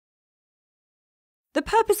The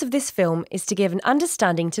purpose of this film is to give an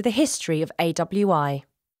understanding to the history of AWI.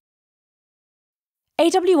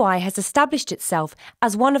 AWI has established itself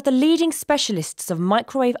as one of the leading specialists of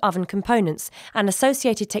microwave oven components and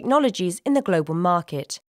associated technologies in the global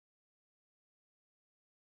market.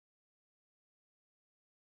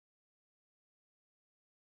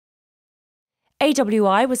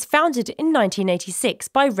 AWI was founded in 1986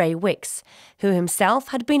 by Ray Wicks, who himself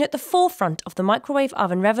had been at the forefront of the microwave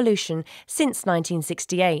oven revolution since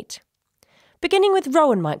 1968. Beginning with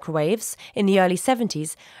Rowan microwaves in the early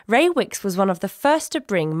 70s, Ray Wicks was one of the first to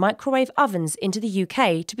bring microwave ovens into the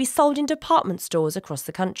UK to be sold in department stores across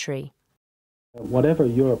the country. Whatever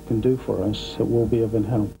Europe can do for us, it will be of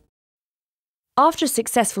help. After a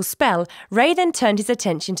successful spell, Ray then turned his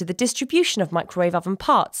attention to the distribution of microwave oven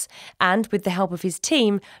parts and, with the help of his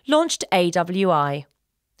team, launched AWI.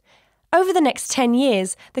 Over the next 10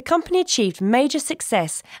 years, the company achieved major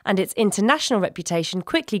success and its international reputation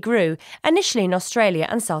quickly grew, initially in Australia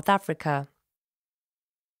and South Africa.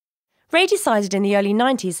 Ray decided in the early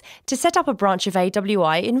 90s to set up a branch of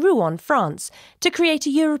AWI in Rouen, France, to create a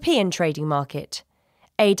European trading market.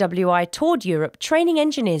 AWI toured Europe training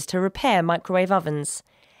engineers to repair microwave ovens.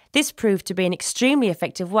 This proved to be an extremely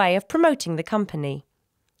effective way of promoting the company.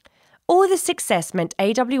 All this success meant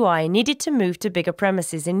AWI needed to move to bigger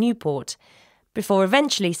premises in Newport, before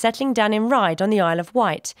eventually settling down in Ryde on the Isle of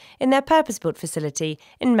Wight in their purpose-built facility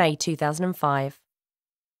in May 2005.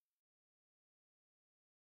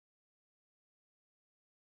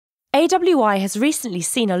 AWI has recently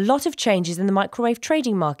seen a lot of changes in the microwave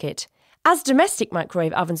trading market. As domestic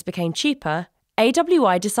microwave ovens became cheaper,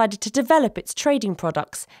 AWI decided to develop its trading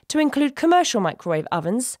products to include commercial microwave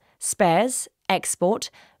ovens, spares,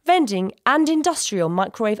 export, vending and industrial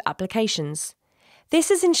microwave applications. This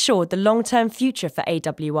has ensured the long-term future for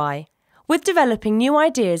AWI. With developing new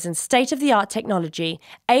ideas and state-of-the-art technology,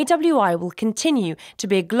 AWI will continue to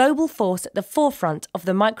be a global force at the forefront of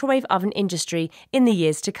the microwave oven industry in the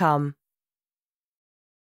years to come.